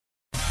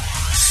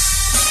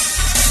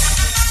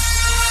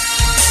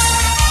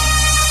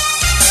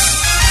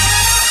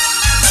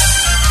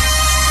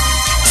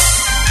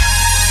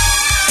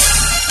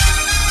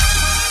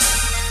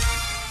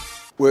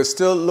We're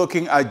still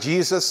looking at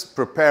Jesus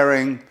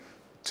preparing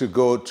to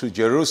go to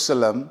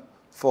Jerusalem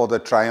for the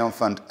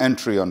triumphant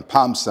entry on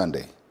Palm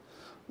Sunday.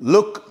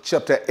 Luke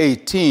chapter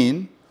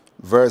 18,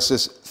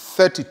 verses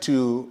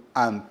 32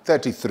 and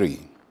 33.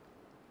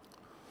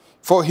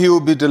 For he will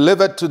be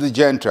delivered to the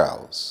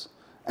Gentiles,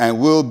 and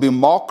will be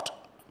mocked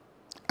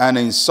and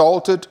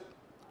insulted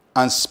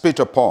and spit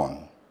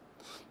upon.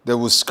 They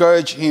will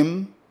scourge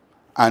him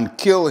and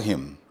kill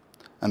him,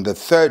 and the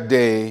third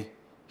day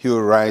he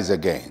will rise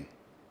again.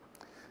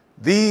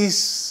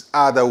 These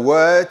are the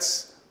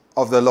words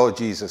of the Lord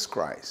Jesus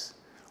Christ.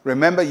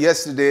 Remember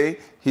yesterday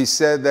he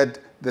said that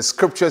the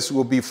scriptures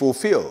will be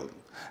fulfilled.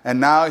 And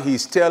now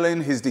he's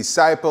telling his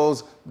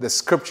disciples the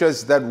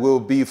scriptures that will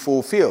be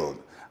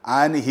fulfilled.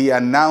 And he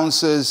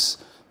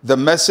announces the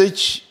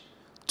message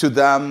to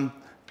them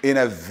in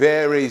a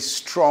very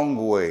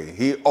strong way.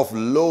 He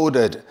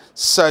offloaded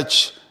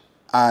such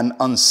an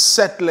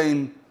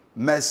unsettling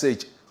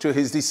message to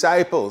his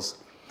disciples.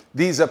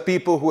 These are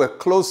people who are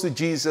close to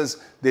Jesus.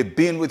 They've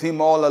been with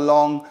him all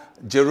along.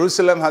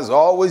 Jerusalem has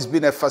always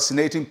been a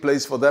fascinating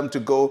place for them to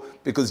go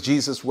because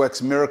Jesus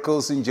works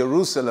miracles in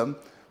Jerusalem.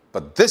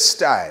 But this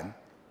time,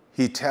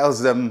 he tells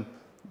them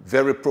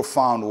very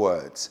profound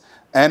words.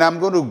 And I'm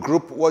going to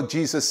group what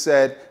Jesus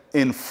said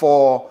in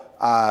four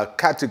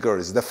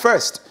categories. The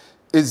first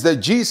is that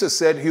Jesus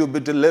said he will be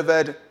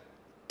delivered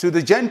to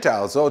the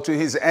Gentiles or to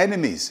his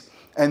enemies.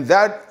 And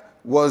that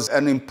was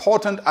an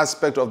important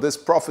aspect of this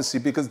prophecy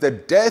because the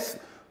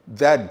death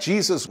that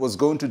Jesus was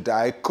going to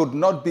die could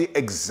not be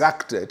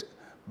exacted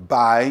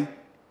by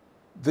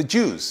the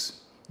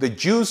Jews. The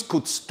Jews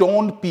could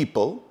stone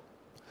people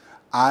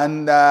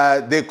and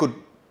they could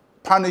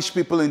punish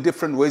people in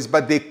different ways,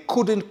 but they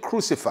couldn't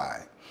crucify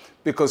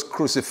because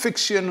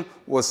crucifixion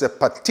was a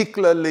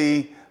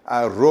particularly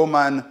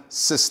Roman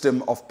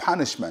system of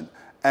punishment.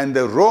 And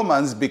the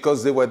Romans,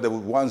 because they were the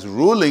ones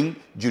ruling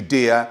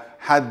Judea,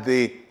 had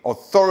the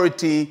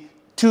authority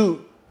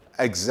to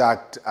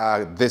exact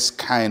this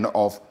kind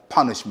of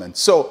punishment.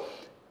 So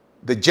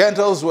the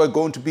Gentiles were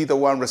going to be the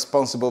one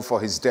responsible for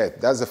his death.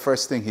 That's the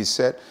first thing he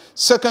said.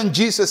 Second,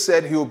 Jesus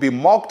said he will be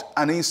mocked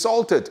and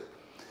insulted.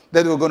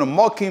 That they were going to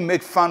mock him,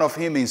 make fun of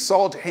him,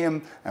 insult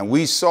him. And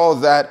we saw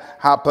that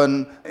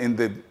happen in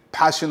the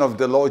Passion of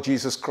the Lord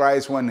Jesus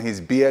Christ when his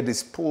beard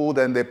is pulled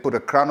and they put a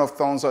crown of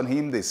thorns on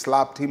him. They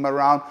slapped him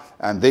around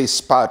and they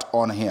spat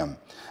on him.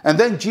 And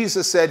then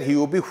Jesus said he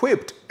will be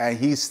whipped. And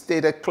he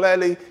stated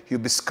clearly he'll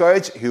be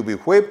scourged, he'll be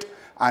whipped,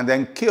 and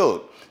then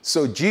killed.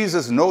 So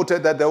Jesus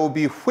noted that there will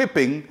be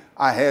whipping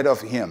ahead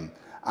of him.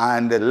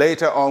 And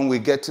later on we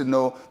get to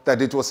know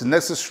that it was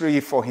necessary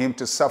for him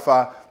to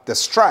suffer the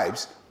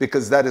stripes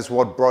because that is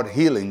what brought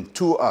healing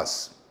to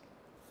us.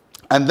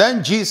 And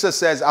then Jesus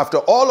says, after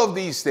all of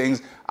these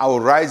things, I will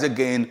rise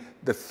again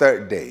the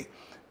third day.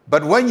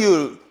 But when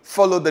you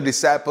follow the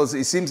disciples,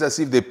 it seems as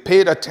if they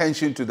paid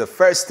attention to the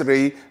first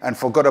three and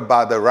forgot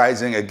about the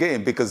rising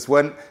again. Because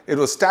when it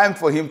was time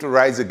for him to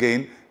rise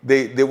again,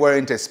 they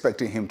weren't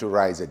expecting him to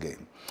rise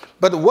again.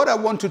 But what I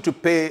want you to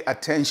pay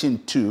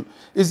attention to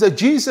is that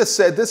Jesus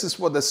said this is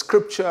what the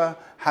scripture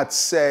had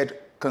said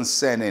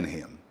concerning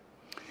him.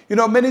 You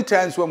know, many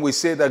times when we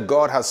say that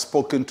God has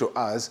spoken to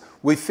us,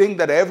 we think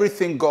that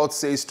everything God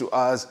says to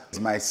us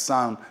might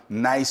sound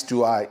nice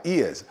to our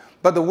ears.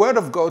 But the word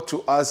of God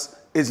to us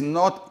is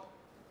not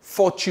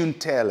fortune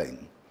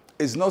telling.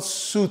 It's not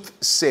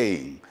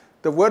soothsaying.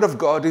 The word of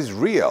God is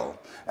real.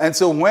 And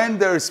so when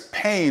there is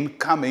pain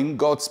coming,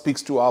 God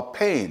speaks to our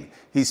pain.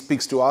 He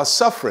speaks to our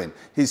suffering.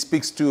 He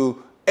speaks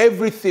to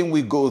everything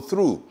we go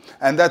through.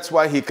 And that's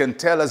why he can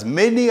tell us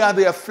many are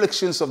the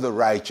afflictions of the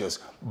righteous,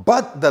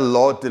 but the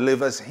Lord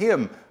delivers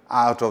him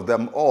out of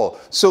them all.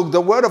 So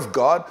the word of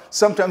God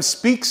sometimes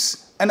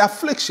speaks and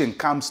affliction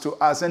comes to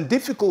us and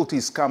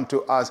difficulties come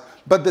to us,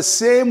 but the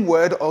same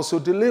word also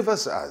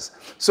delivers us.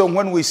 So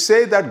when we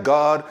say that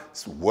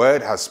God's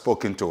word has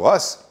spoken to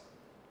us,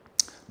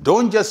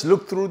 don't just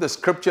look through the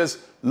scriptures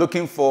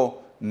looking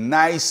for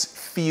nice,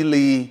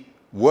 feely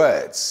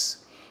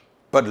words,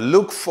 but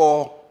look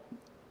for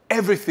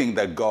everything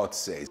that God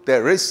says.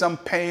 There is some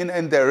pain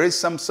and there is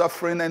some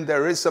suffering and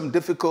there is some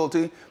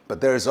difficulty,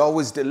 but there is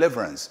always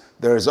deliverance.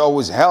 There is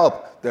always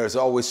help. There is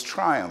always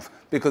triumph,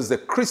 because the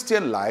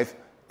Christian life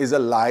is a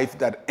life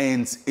that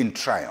ends in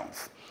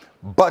triumph.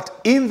 But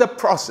in the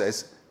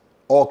process,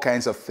 all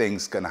kinds of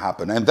things can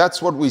happen. And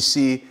that's what we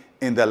see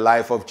in the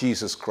life of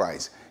Jesus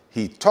Christ.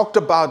 He talked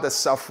about the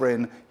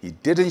suffering. He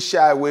didn't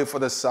shy away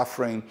from the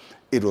suffering.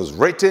 It was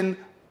written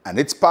and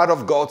it's part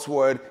of God's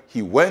word.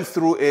 He went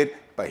through it,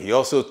 but he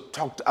also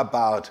talked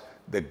about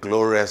the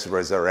glorious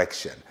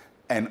resurrection.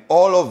 And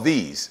all of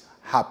these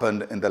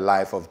happened in the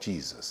life of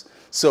Jesus.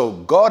 So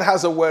God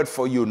has a word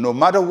for you. No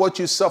matter what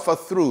you suffer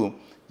through,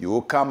 you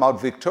will come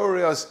out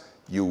victorious,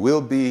 you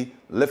will be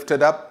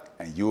lifted up,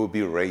 and you will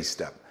be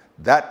raised up.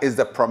 That is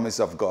the promise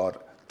of God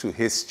to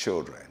his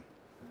children.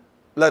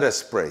 Let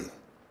us pray.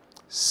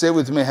 Say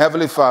with me,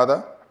 Heavenly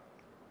Father,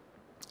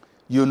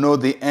 you know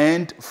the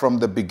end from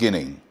the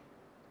beginning.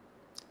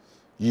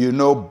 You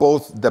know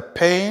both the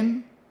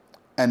pain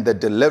and the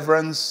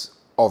deliverance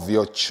of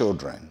your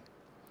children.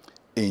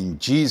 In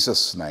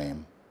Jesus'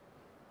 name,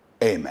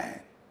 amen.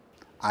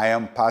 I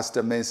am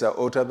Pastor Mensa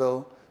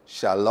Otabil.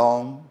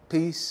 Shalom,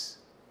 peace,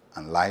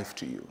 and life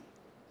to you.